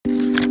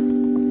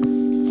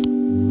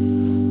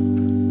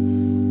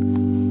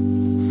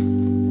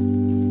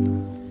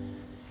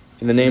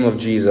the name of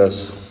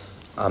Jesus,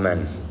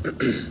 Amen.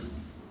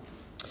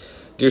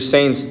 Dear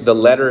saints, the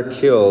letter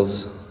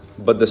kills,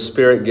 but the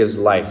Spirit gives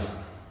life.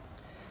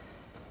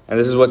 And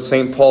this is what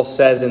St. Paul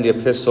says in the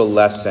epistle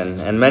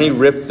lesson. And many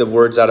rip the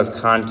words out of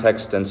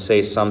context and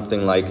say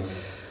something like,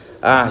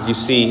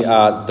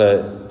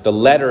 the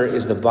letter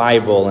is the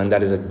Bible, and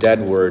that is a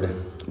dead word.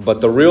 But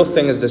the real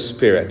thing is the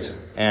Spirit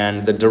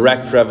and the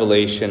direct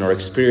revelation or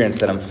experience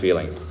that I'm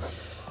feeling.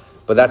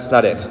 But that's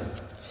not it.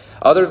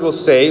 Others will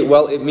say,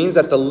 well, it means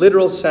that the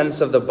literal sense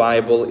of the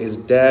Bible is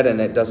dead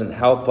and it doesn't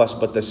help us,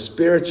 but the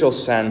spiritual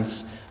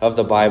sense of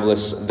the Bible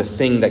is the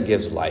thing that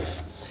gives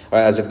life. Or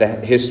as if the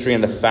history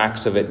and the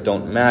facts of it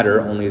don't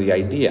matter, only the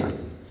idea.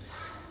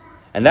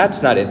 And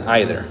that's not it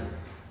either.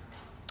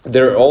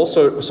 There are all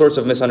sorts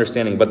of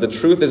misunderstanding, but the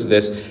truth is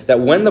this,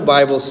 that when the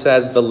Bible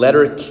says the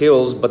letter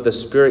kills, but the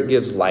Spirit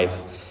gives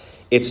life,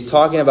 it's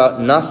talking about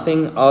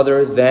nothing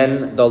other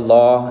than the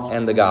law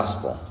and the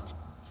gospel.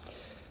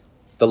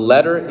 The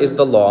letter is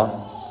the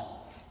law,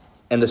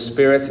 and the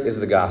Spirit is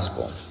the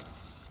gospel.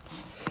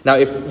 Now,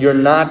 if you're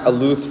not a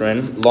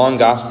Lutheran, law and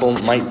gospel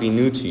might be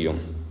new to you.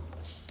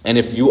 And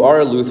if you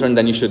are a Lutheran,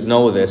 then you should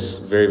know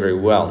this very, very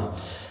well.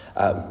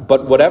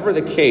 But whatever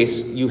the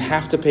case, you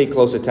have to pay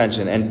close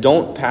attention, and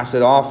don't pass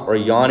it off or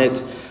yawn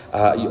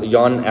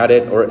at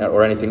it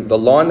or anything. The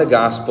law and the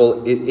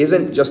gospel, it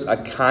isn't just a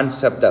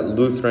concept that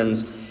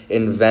Lutherans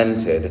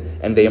invented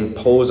and they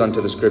impose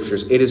onto the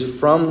scriptures. It is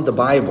from the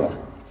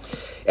Bible.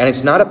 And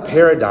it's not a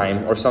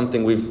paradigm or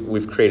something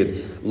we've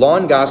created. Law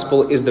and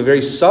gospel is the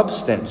very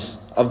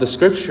substance of the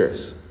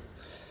scriptures.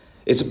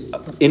 It's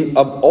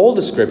of all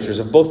the scriptures,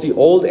 of both the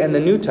Old and the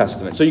New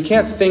Testament. So you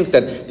can't think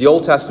that the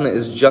Old Testament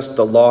is just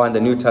the law and the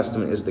New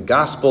Testament is the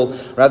gospel.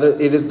 Rather,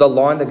 it is the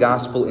law and the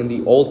gospel in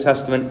the Old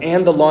Testament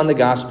and the law and the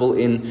gospel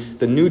in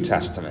the New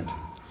Testament.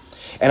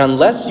 And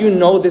unless you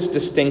know this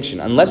distinction,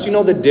 unless you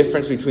know the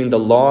difference between the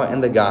law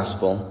and the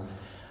gospel,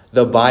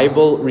 the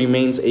Bible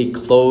remains a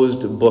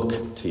closed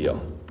book to you.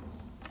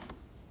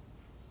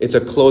 It's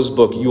a closed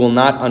book. You will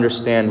not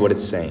understand what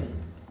it's saying.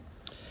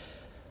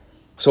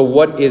 So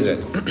what is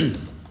it?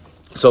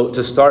 So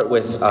to start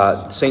with,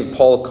 St.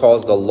 Paul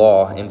calls the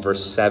law in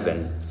verse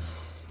 7.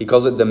 He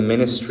calls it the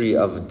ministry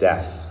of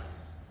death.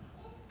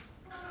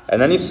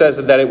 And then he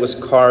says that it was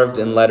carved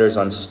in letters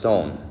on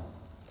stone.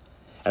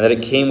 And that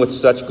it came with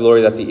such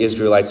glory that the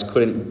Israelites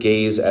couldn't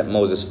gaze at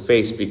Moses'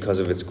 face because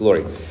of its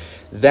glory.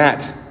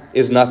 That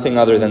is nothing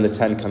other than the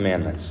Ten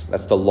Commandments.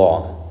 That's the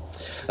law.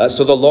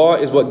 So the law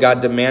is what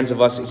God demands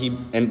of us.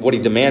 And what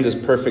he demands is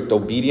perfect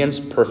obedience,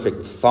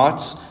 perfect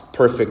thoughts,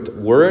 perfect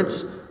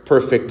words,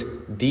 perfect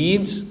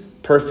deeds,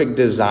 perfect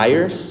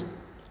desires,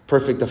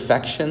 perfect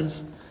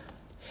affections.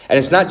 And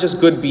it's not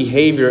just good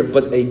behavior,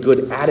 but a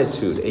good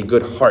attitude, a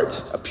good heart,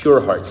 a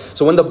pure heart.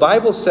 So when the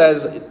Bible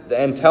says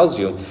and tells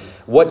you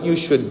what you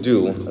should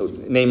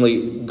do,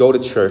 namely go to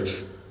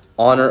church,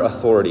 honor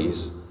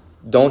authorities,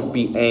 don't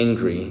be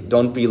angry,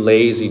 don't be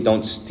lazy,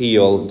 don't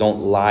steal,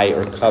 don't lie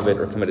or covet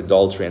or commit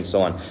adultery, and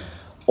so on.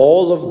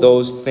 All of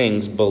those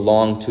things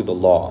belong to the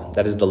law.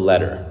 That is the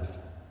letter.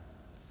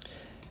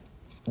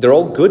 They're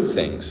all good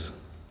things.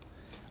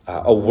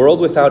 A world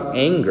without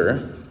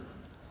anger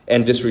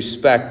and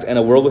disrespect, and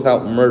a world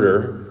without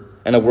murder,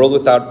 and a world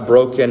without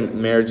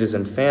broken marriages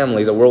and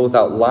families, a world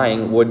without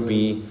lying would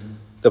be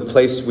the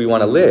place we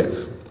want to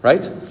live,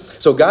 right?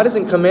 So God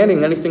isn't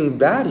commanding anything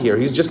bad here.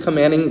 He's just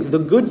commanding the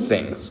good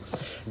things.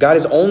 God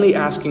is only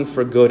asking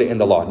for good in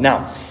the law.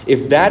 Now,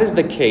 if that is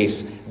the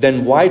case,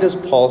 then why does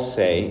Paul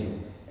say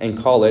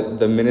and call it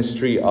the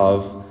ministry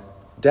of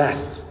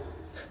death?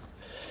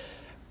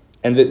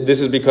 And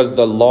this is because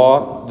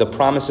the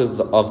promises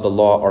of the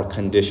law are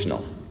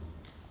conditional.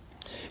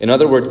 In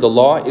other words, the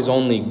law is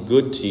only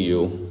good to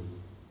you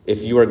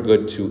if you are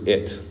good to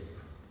it.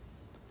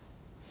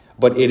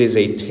 But it is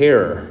a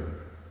terror,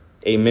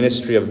 a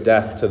ministry of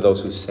death to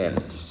those who sin,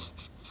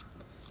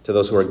 to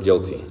those who are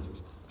guilty.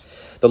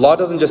 The law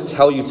doesn't just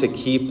tell you to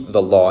keep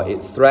the law,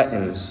 it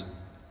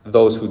threatens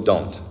those who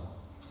don't.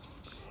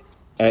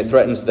 And it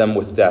threatens them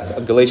with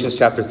death. Galatians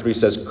chapter 3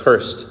 says,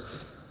 "Cursed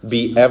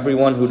be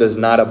everyone who does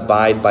not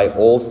abide by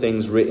all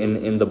things written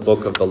in the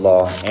book of the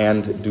law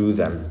and do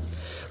them."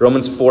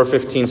 Romans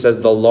 4:15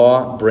 says, "The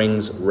law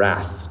brings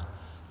wrath."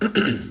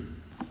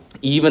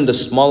 Even the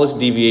smallest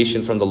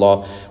deviation from the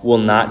law will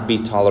not be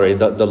tolerated.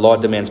 The law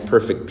demands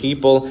perfect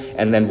people,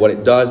 and then what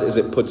it does is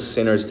it puts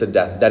sinners to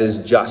death. That is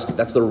just.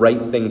 That's the right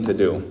thing to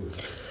do.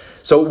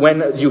 So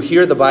when you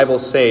hear the Bible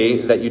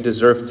say that you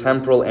deserve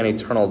temporal and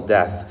eternal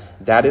death,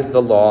 that is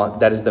the law,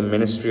 that is the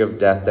ministry of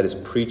death, that is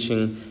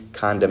preaching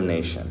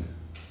condemnation.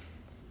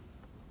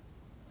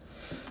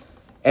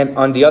 And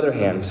on the other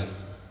hand,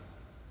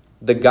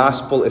 the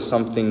gospel is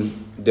something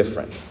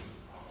different.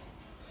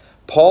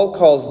 Paul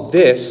calls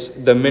this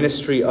the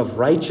ministry of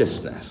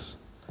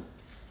righteousness.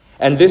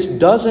 And this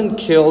doesn't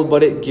kill,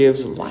 but it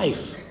gives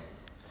life.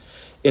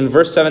 In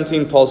verse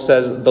 17, Paul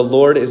says, "The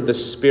Lord is the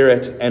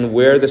Spirit, and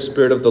where the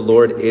Spirit of the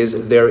Lord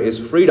is, there is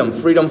freedom."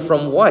 Freedom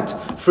from what?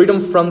 Freedom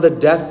from the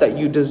death that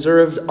you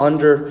deserved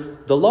under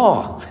the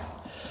law.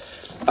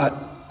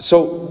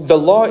 So the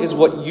law is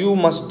what you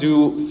must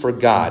do for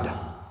God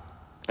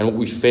and what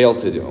we fail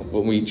to do,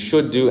 what we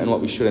should do and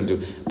what we shouldn't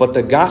do. But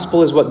the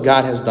gospel is what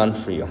God has done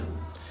for you.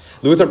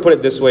 Luther put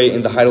it this way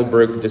in the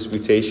Heidelberg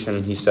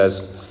Disputation. He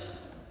says,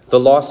 the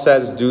law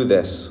says do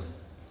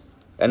this,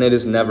 and it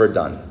is never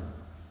done.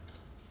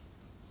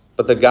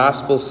 But the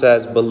gospel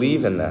says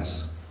believe in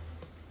this,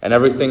 and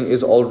everything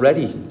is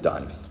already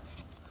done.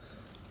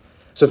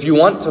 So if you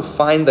want to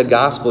find the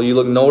gospel, you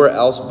look nowhere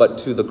else but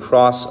to the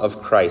cross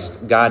of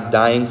Christ, God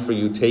dying for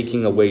you,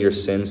 taking away your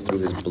sins through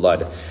his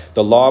blood.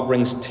 The law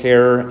brings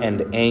terror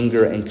and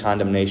anger and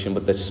condemnation,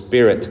 but the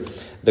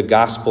Spirit, the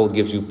gospel,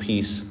 gives you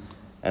peace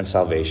and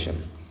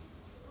salvation.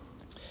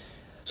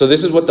 So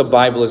this is what the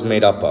Bible is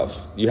made up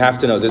of. You have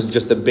to know, this is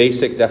just the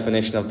basic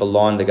definition of the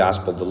law and the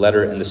gospel, the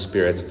letter and the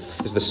Spirit,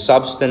 is the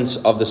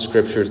substance of the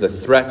scriptures, the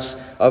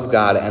threats of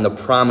God and the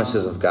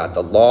promises of God,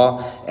 the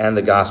law and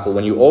the gospel.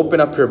 When you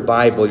open up your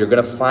Bible, you're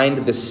going to find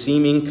this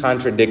seeming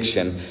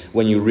contradiction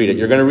when you read it.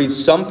 You're going to read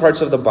some parts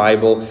of the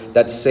Bible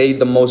that say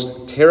the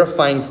most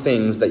terrifying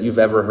things that you've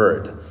ever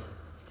heard.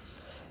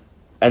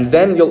 And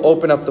then you'll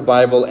open up the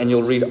Bible and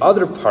you'll read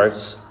other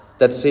parts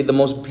that say the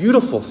most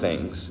beautiful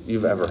things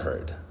you've ever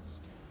heard.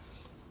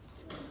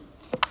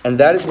 And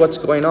that is what's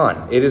going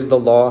on. It is the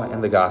law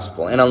and the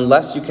gospel. And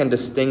unless you can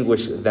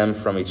distinguish them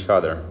from each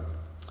other,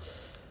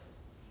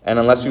 and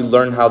unless you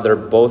learn how they're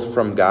both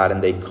from God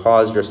and they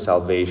cause your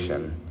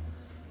salvation,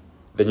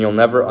 then you'll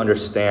never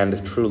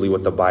understand truly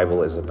what the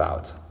Bible is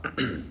about.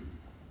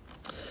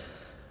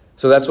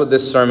 So that's what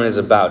this sermon is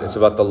about. It's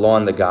about the law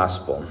and the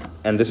gospel.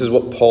 And this is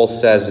what Paul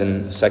says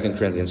in 2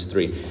 Corinthians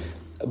 3.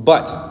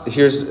 But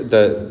here's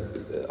the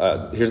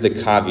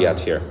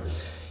caveat here.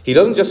 He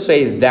doesn't just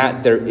say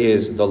that there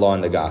is the law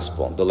and the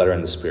gospel, the letter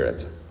and the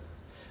Spirit,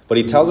 but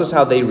he tells us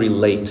how they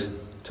relate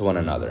to one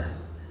another.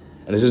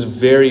 And this is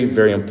very,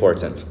 very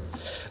important.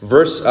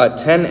 Verse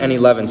 10 and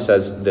 11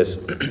 says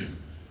this: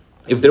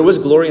 if there was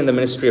glory in the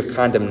ministry of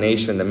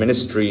condemnation, the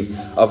ministry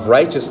of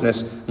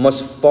righteousness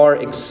must far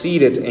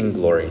exceed it in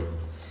glory.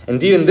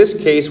 Indeed, in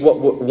this case, what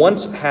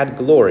once had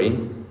glory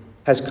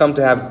has come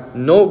to have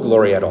no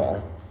glory at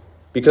all,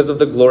 because of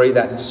the glory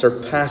that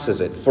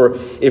surpasses it. For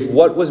if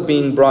what was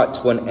being brought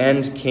to an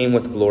end came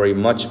with glory,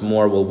 much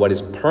more will what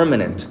is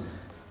permanent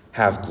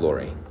have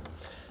glory.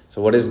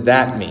 So what does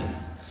that mean?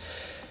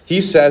 He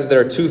says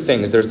there are two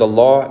things. There's the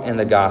law and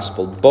the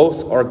gospel.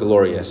 Both are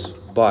glorious,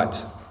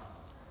 but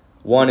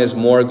one is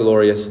more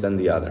glorious than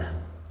the other.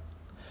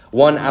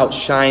 One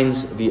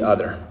outshines the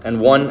other,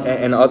 and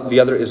the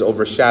other is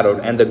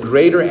overshadowed. And the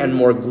greater and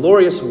more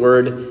glorious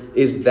word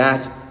is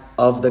that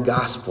of the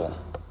gospel.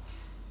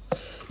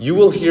 You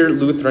will hear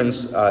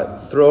Lutherans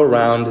throw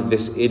around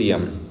this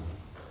idiom,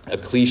 a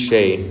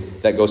cliche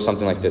that goes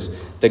something like this: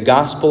 the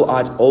gospel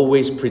ought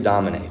always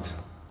predominate.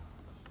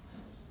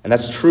 And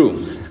that's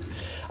true.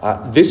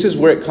 This is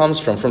where it comes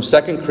from 2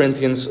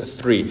 Corinthians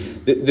 3.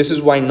 This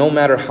is why no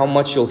matter how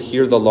much you'll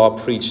hear the law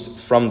preached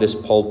from this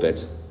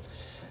pulpit,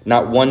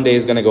 not one day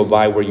is going to go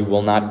by where you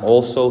will not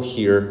also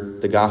hear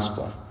the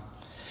gospel.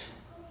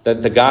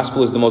 That the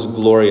gospel is the most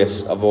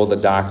glorious of all the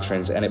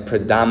doctrines, and it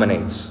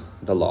predominates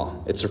the law.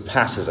 It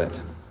surpasses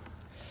it.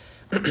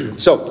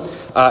 So,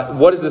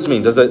 what does this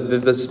mean? Does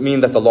this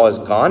mean that the law is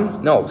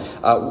gone? No.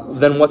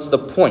 Then what's the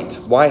point?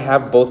 Why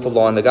have both the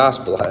law and the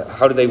gospel?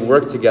 How do they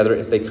work together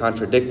if they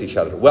contradict each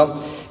other?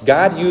 Well,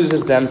 God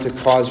uses them to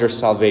cause your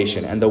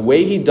salvation. And the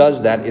way he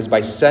does that is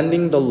by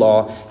sending the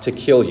law to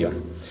kill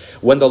you.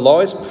 When the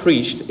law is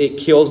preached, it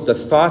kills the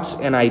thoughts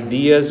and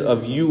ideas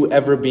of you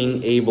ever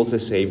being able to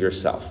save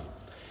yourself.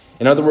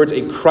 In other words,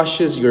 it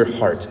crushes your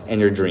heart and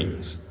your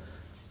dreams.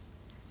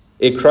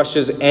 It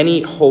crushes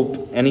any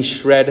hope, any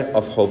shred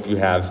of hope you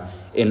have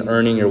in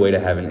earning your way to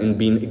heaven, in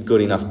being a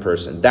good enough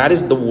person. That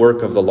is the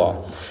work of the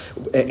law.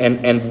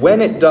 And when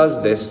it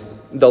does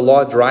this, the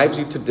law drives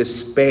you to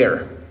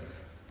despair,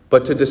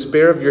 but to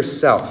despair of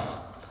yourself.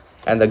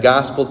 And the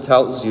gospel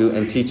tells you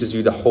and teaches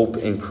you to hope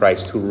in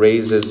Christ, who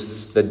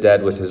raises the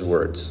dead with his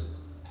words.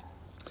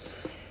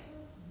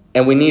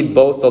 And we need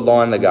both the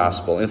law and the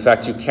gospel. In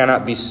fact, you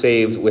cannot be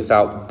saved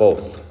without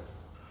both.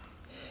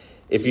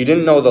 If you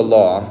didn't know the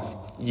law,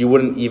 you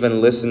wouldn't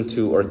even listen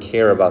to or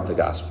care about the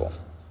gospel.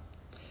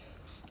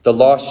 The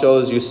law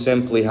shows you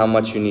simply how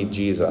much you need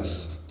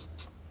Jesus,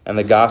 and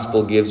the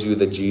gospel gives you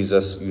the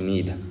Jesus you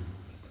need.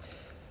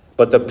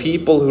 But the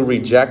people who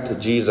reject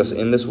Jesus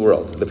in this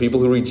world, the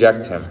people who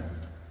reject him,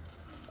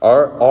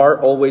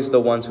 are always the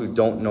ones who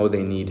don't know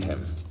they need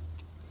him.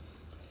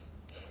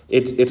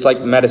 It's like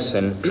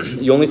medicine.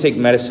 You only take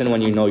medicine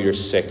when you know you're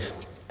sick.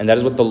 And that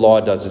is what the law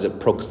does, is it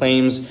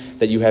proclaims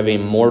that you have a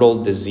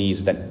mortal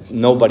disease that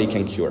nobody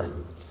can cure.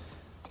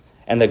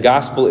 And the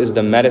gospel is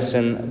the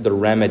medicine, the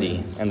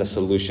remedy, and the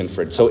solution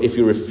for it. So if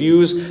you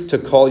refuse to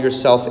call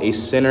yourself a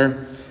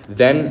sinner,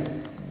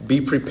 then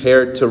be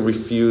prepared to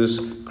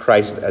refuse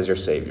Christ as your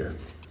Savior.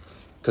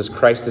 Because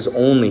Christ is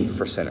only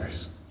for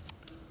sinners.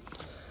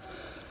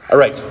 All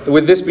right,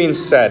 with this being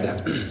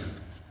said,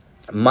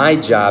 my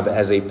job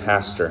as a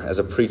pastor, as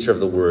a preacher of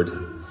the word,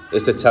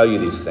 is to tell you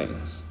these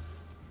things.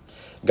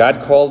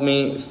 God called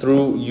me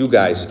through you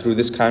guys, through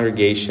this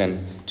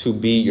congregation, to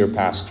be your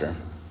pastor.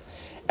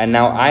 And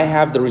now I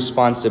have the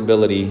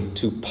responsibility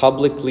to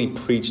publicly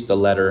preach the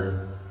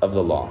letter of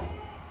the law.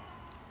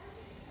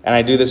 And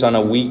I do this on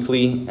a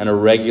weekly and a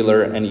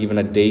regular and even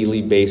a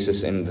daily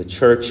basis in the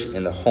church,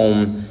 in the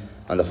home,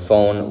 on the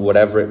phone,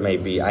 whatever it may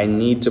be. I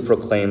need to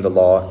proclaim the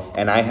law,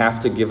 and I have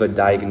to give a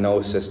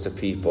diagnosis to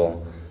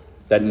people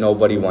that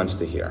nobody wants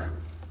to hear.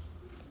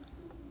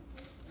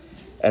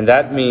 And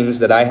that means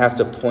that I have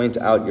to point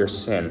out your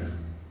sin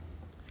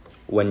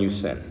when you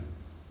sin.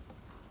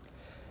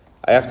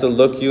 I have to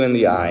look you in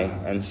the eye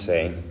and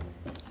say,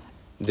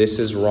 this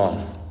is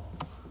wrong.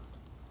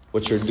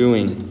 What you're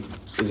doing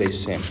is a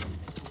sin.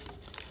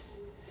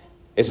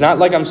 It's not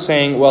like I'm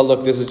saying, well,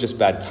 look, this is just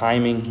bad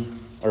timing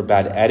or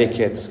bad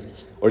etiquette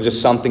or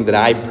just something that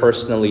I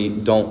personally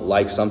don't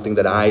like, something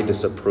that I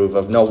disapprove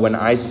of. No, when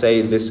I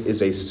say this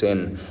is a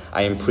sin,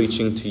 I am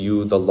preaching to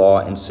you the law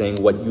and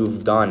saying what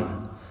you've done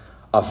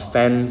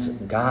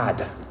offends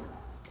God.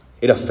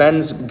 It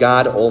offends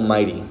God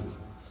Almighty,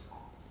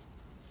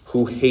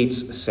 who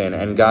hates sin.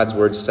 And God's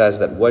word says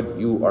that what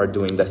you are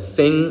doing, the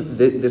thing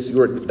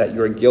that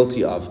you're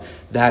guilty of,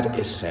 that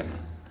is sin.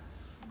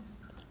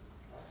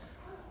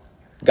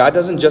 God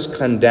doesn't just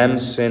condemn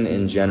sin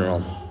in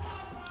general.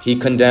 He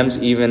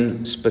condemns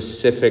even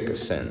specific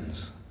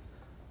sins.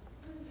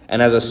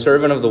 And as a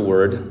servant of the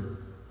word,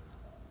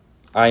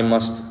 I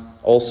must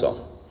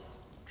also.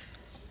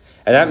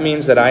 And that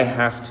means that I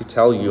have to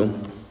tell you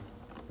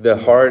the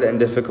hard and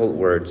difficult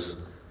words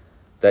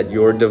that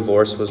your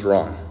divorce was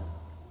wrong,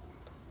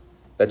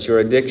 that your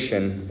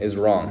addiction is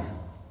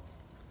wrong,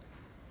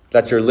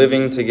 that your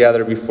living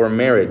together before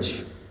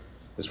marriage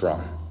is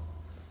wrong,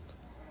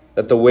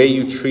 that the way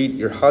you treat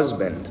your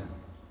husband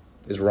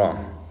is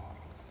wrong,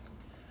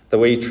 the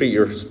way you treat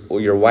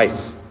your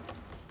wife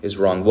is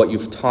wrong, what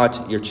you've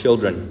taught your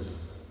children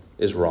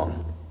is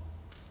wrong,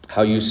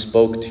 how you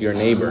spoke to your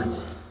neighbor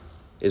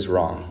is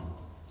wrong,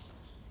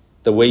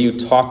 the way you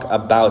talk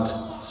about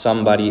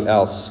somebody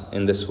else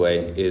in this way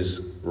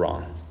is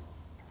wrong.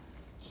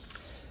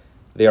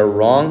 They are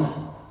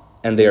wrong,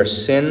 and they are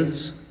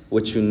sins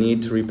which you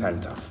need to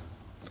repent of.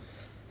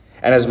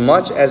 And as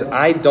much as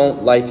I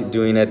don't like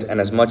doing it, and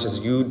as much as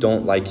you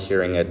don't like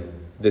hearing it,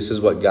 this is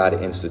what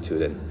God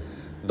instituted.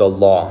 The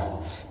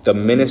law, the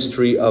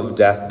ministry of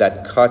death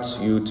that cuts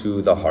you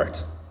to the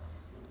heart,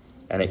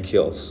 and it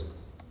kills.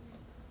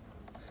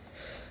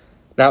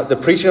 Now, the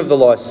preaching of the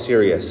law is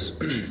serious.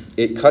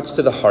 It cuts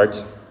to the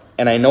heart,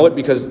 and I know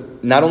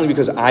it not only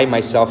because I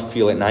myself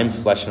feel it, and I'm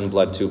flesh and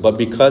blood too, but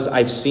because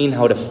I've seen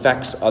how it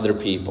affects other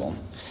people.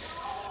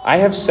 I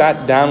have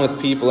sat down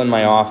with people in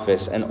my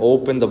office and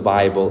opened the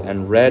Bible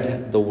and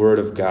read the Word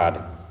of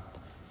God,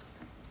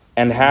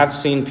 and have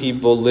seen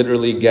people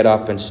literally get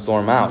up and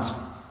storm out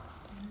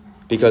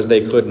because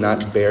they could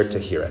not bear to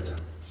hear it.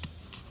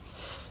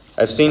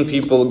 I've seen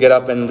people get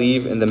up and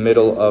leave in the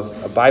middle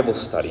of a Bible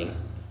study,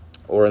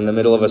 or in the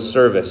middle of a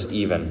service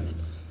even,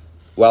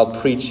 while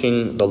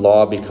preaching the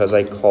law because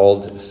I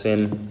called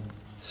sin,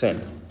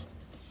 sin.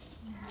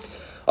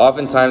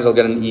 Oftentimes I'll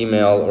get an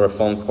email or a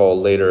phone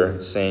call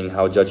later saying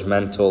how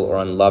judgmental or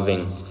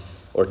unloving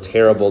or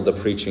terrible the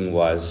preaching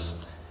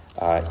was,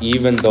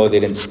 even though they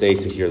didn't stay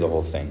to hear the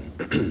whole thing.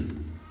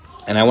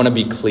 And I want to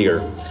be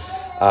clear.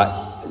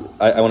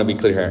 I want to be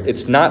clear here.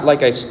 It's not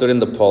like I stood in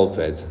the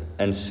pulpit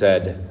and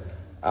said,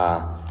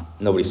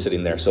 nobody's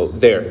sitting there, so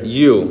there,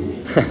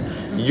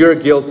 you're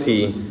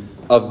guilty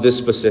of this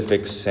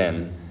specific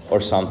sin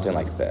or something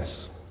like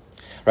this.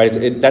 Right?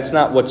 That's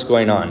not what's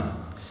going on.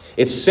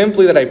 It's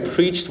simply that I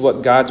preached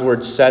what God's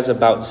word says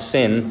about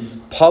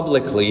sin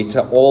publicly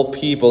to all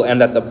people,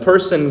 and that the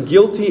person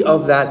guilty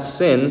of that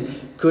sin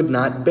could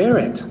not bear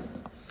it.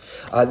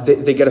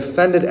 They get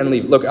offended and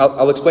leave. Look,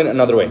 I'll explain it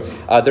another way.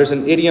 There's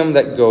an idiom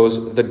that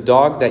goes, the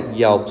dog that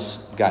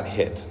yelps got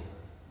hit.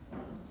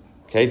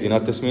 Okay, do you know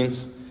what this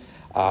means?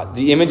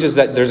 The image is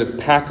that there's a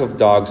pack of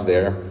dogs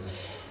there,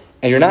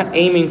 and you're not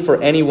aiming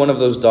for any one of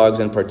those dogs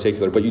in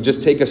particular, but you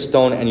just take a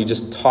stone and you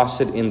just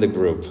toss it in the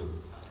group.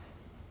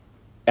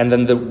 And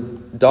then the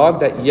dog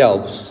that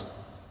yelps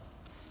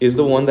is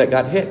the one that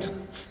got hit.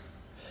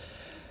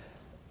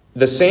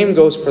 The same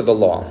goes for the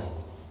law.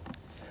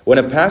 When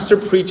a pastor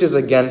preaches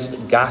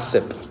against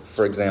gossip,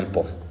 for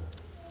example,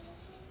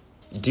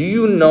 do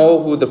you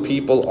know who the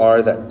people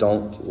are that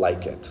don't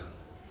like it?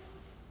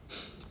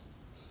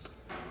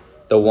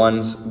 The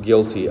ones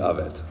guilty of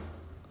it.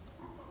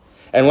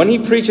 And when he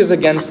preaches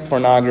against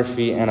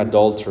pornography and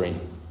adultery,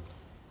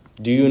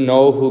 do you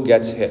know who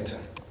gets hit?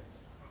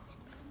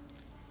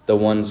 The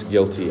ones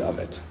guilty of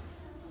it.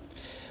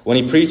 When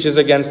he preaches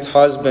against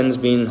husbands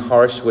being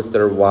harsh with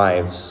their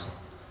wives,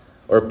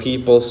 or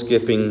people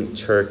skipping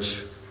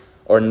church,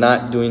 or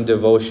not doing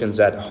devotions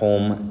at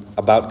home,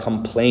 about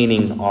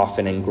complaining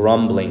often and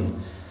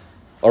grumbling,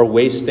 or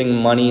wasting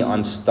money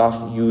on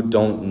stuff you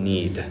don't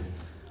need,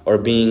 or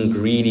being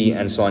greedy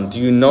and so on, do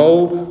you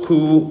know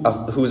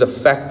who's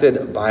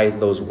affected by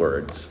those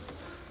words?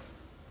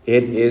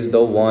 It is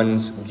the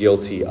ones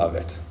guilty of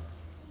it.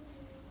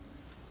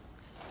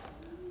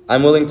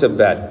 I'm willing to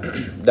bet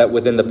that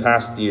within the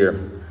past year,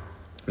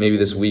 maybe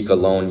this week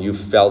alone, you've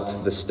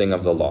felt the sting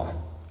of the law.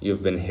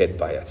 You've been hit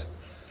by it.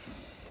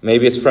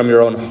 Maybe it's from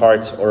your own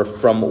heart or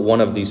from one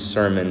of these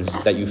sermons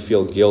that you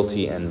feel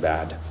guilty and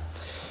bad.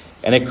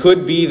 And it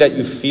could be that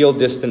you feel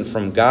distant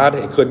from God.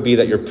 It could be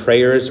that your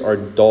prayers are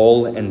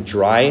dull and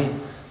dry.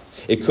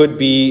 It could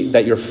be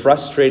that you're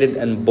frustrated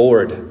and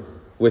bored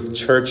with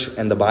church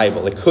and the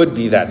Bible. It could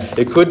be that.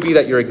 It could be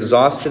that you're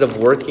exhausted of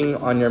working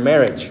on your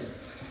marriage.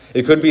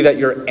 It could be that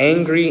you're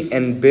angry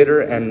and bitter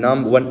and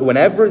numb.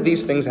 Whenever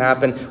these things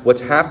happen,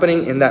 what's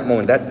happening in that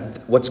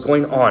moment, what's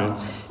going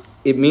on,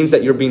 it means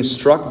that you're being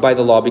struck by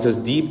the law because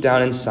deep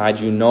down inside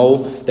you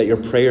know that your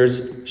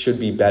prayers should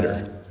be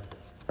better.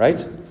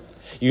 Right?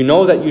 You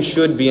know that you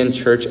should be in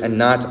church and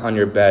not on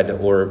your bed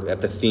or at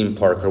the theme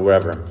park or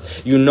wherever.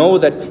 You know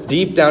that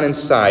deep down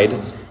inside,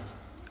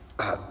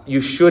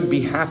 you should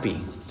be happy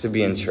to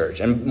be in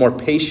church and more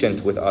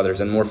patient with others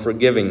and more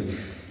forgiving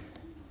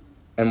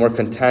and more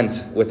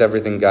content with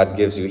everything God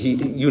gives you.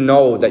 You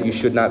know that you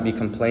should not be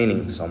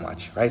complaining so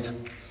much, right?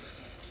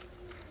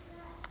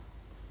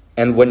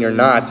 And when you're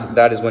not,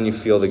 that is when you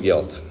feel the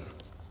guilt.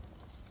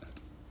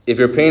 If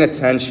you're paying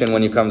attention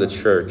when you come to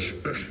church,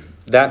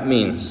 that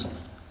means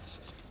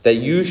that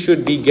you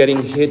should be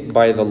getting hit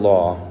by the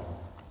law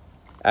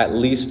at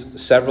least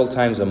several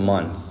times a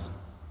month.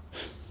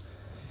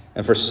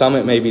 And for some,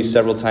 it may be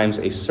several times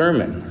a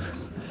sermon.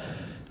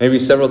 Maybe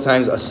several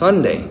times a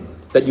Sunday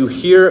that you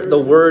hear the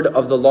word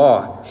of the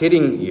law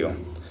hitting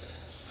you.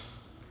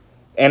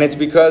 And it's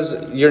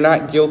because you're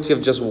not guilty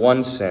of just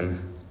one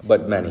sin,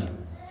 but many.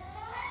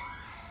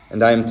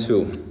 And I am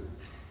too.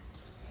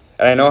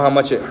 And I know how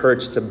much it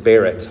hurts to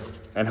bear it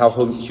and how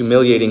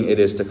humiliating it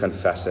is to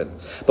confess it.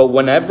 But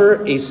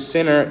whenever a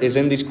sinner is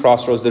in these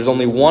crossroads, there's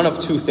only one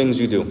of two things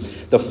you do.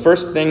 The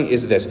first thing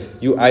is this.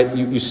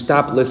 You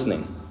stop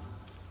listening.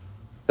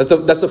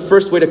 That's the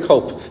first way to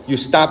cope. You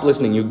stop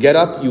listening. You get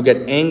up, you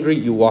get angry,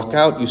 you walk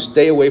out, you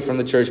stay away from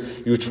the church,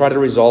 you try to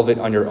resolve it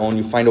on your own.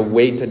 You find a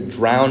way to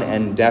drown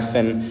and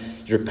deafen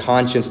your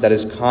conscience that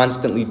is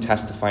constantly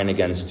testifying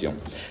against you.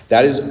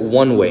 That is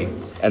one way.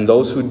 And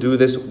those who do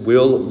this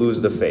will lose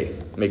the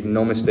faith. Make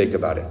no mistake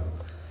about it.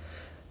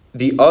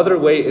 The other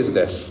way is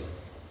this.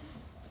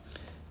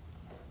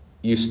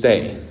 You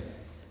stay.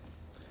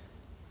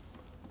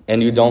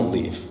 And you don't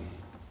leave.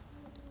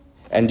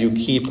 And you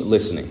keep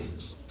listening.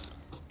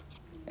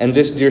 And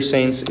this, dear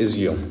saints, is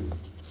you.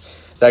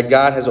 That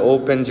God has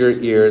opened your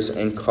ears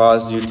and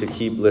caused you to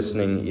keep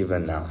listening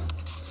even now.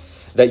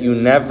 That you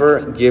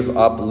never give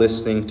up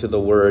listening to the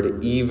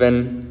word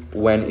even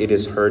when it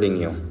is hurting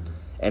you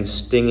and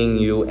stinging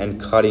you and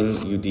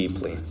cutting you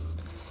deeply.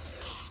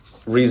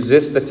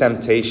 Resist the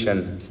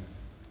temptation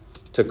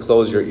to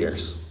close your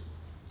ears.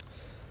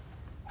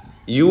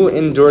 You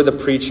endure the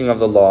preaching of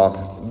the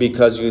law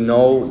because you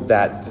know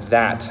that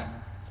that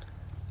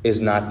is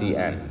not the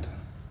end.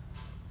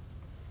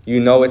 You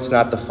know it's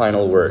not the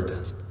final word.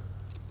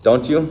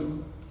 Don't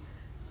you?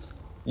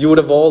 You would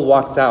have all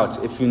walked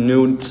out if you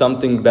knew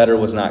something better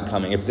was not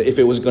coming. If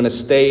it was going to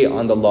stay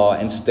on the law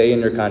and stay in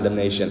your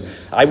condemnation,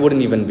 I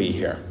wouldn't even be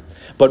here.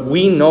 But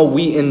we know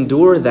we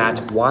endure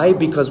that. Why?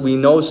 Because we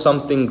know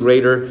something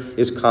greater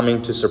is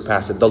coming to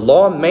surpass it. The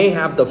law may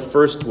have the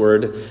first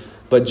word,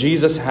 but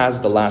Jesus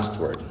has the last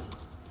word.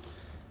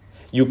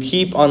 You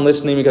keep on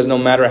listening because no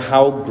matter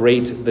how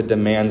great the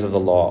demands of the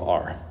law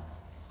are,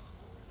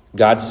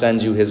 God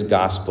sends you his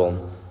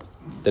gospel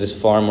that is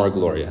far more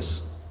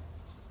glorious.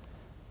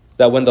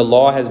 That when the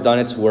law has done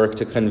its work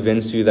to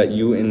convince you that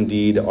you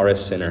indeed are a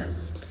sinner,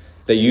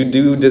 that you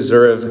do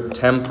deserve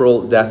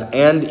temporal death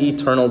and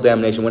eternal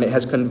damnation, when it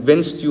has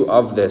convinced you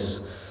of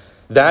this,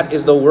 that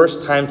is the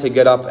worst time to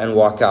get up and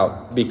walk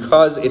out,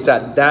 because it's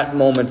at that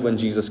moment when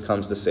Jesus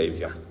comes to save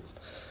you.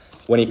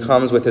 When he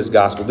comes with his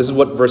gospel. This is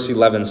what verse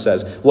 11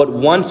 says. What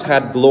once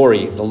had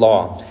glory, the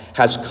law,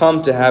 has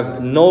come to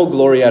have no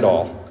glory at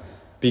all,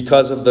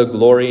 because of the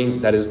glory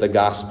that is the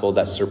gospel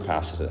that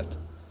surpasses it.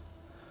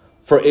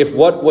 For if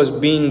what was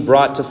being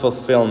brought to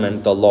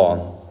fulfillment, the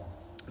law,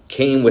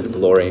 came with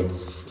glory,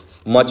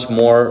 much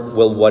more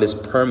will what is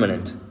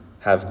permanent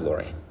have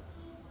glory.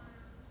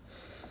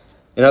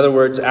 In other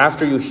words,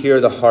 after you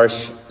hear the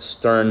harsh,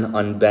 stern,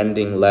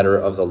 unbending letter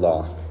of the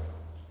law,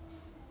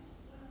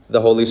 the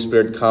Holy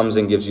Spirit comes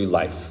and gives you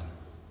life.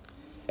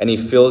 And he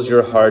fills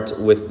your heart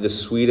with the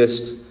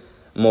sweetest,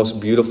 most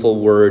beautiful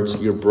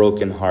words your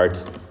broken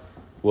heart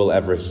will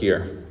ever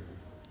hear.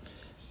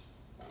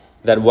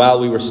 That while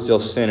we were still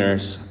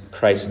sinners,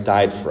 Christ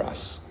died for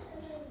us.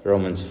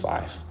 Romans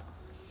 5.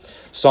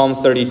 Psalm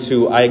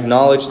 32, I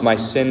acknowledged my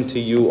sin to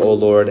you, O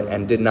Lord,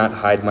 and did not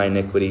hide my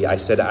iniquity. I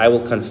said, I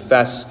will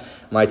confess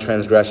my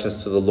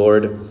transgressions to the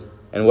Lord.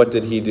 And what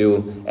did he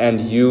do?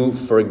 And you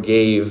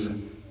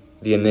forgave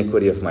the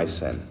iniquity of my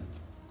sin.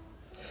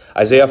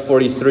 Isaiah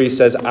 43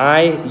 says,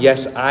 I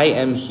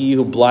am he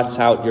who blots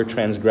out your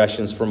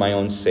transgressions for my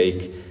own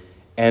sake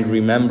and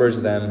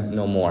remembers them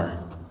no more.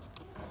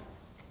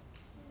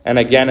 And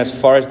again, as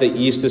far as the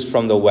east is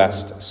from the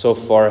west, so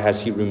far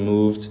has he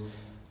removed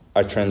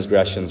our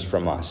transgressions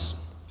from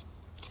us.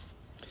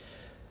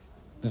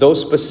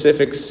 those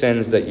specific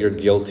sins that you're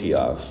guilty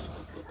of,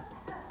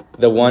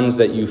 the ones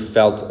that you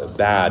felt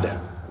bad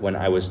when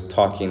I was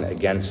talking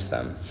against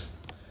them,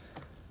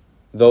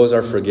 those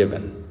are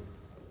forgiven.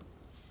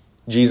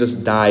 Jesus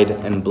died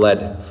and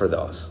bled for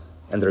those,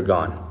 and they're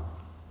gone.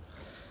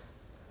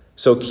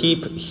 So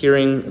keep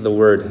hearing the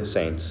word,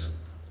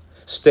 saints.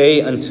 Stay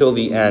until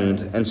the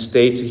end and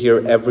stay to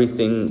hear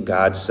everything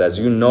God says.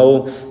 You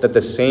know that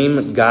the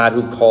same God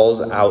who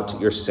calls out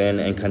your sin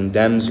and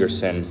condemns your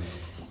sin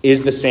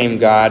is the same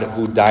God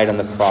who died on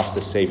the cross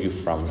to save you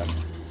from them.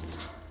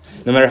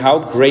 No matter how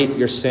great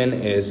your sin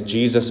is,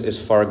 Jesus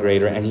is far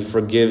greater, and he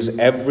forgives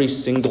every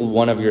single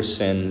one of your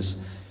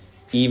sins,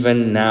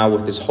 even now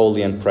with his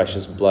holy and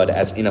precious blood,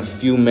 as in a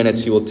few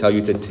minutes he will tell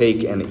you to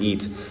take and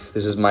eat.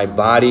 This is my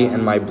body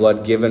and my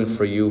blood given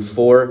for you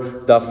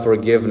for the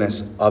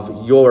forgiveness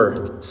of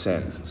your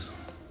sins.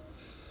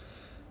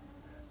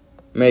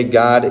 May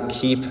God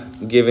keep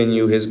giving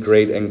you his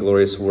great and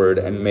glorious word,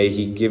 and may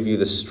he give you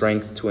the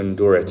strength to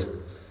endure it.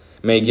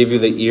 May he give you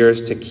the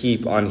ears to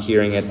keep on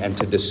hearing it and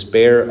to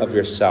despair of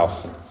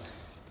yourself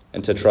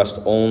and to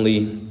trust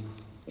only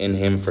in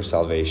him for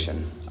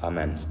salvation.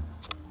 Amen.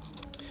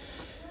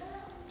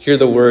 Hear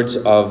the words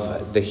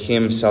of the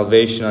hymn,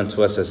 Salvation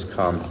Unto Us Has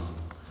Come.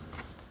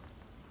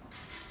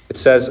 It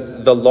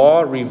says, the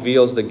law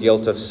reveals the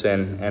guilt of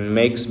sin and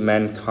makes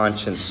men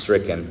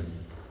conscience-stricken.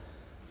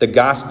 The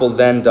gospel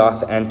then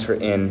doth enter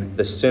in,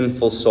 the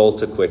sinful soul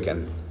to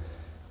quicken.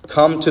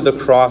 Come to the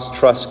cross,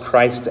 trust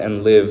Christ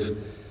and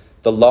live.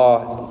 The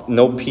law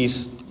no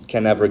peace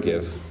can ever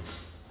give,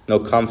 no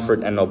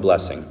comfort and no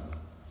blessing.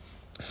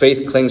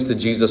 Faith clings to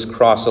Jesus'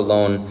 cross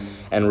alone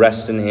and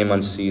rests in him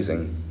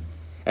unceasing.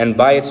 And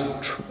by its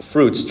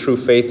fruits true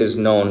faith is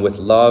known, with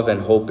love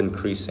and hope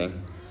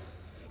increasing.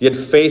 Yet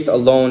faith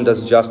alone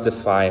does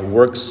justify,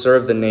 works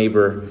serve the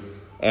neighbor,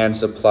 and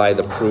supply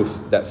the proof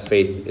that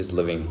faith is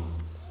living.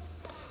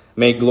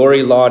 May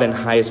glory, laud, and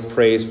highest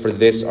praise for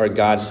this our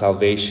God's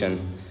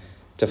salvation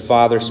to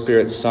Father,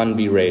 Spirit, Son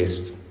be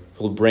raised,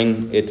 who will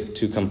bring it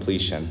to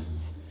completion.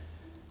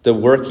 The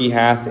work he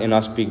hath in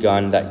us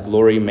begun, that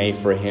glory may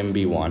for him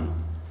be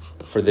won.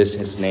 For this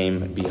his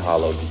name be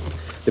hallowed.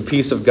 The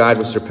peace of God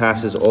which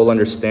surpasses all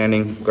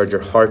understanding, guard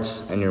your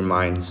hearts and your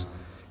minds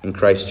in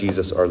Christ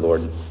Jesus our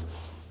Lord.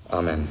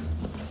 Amen.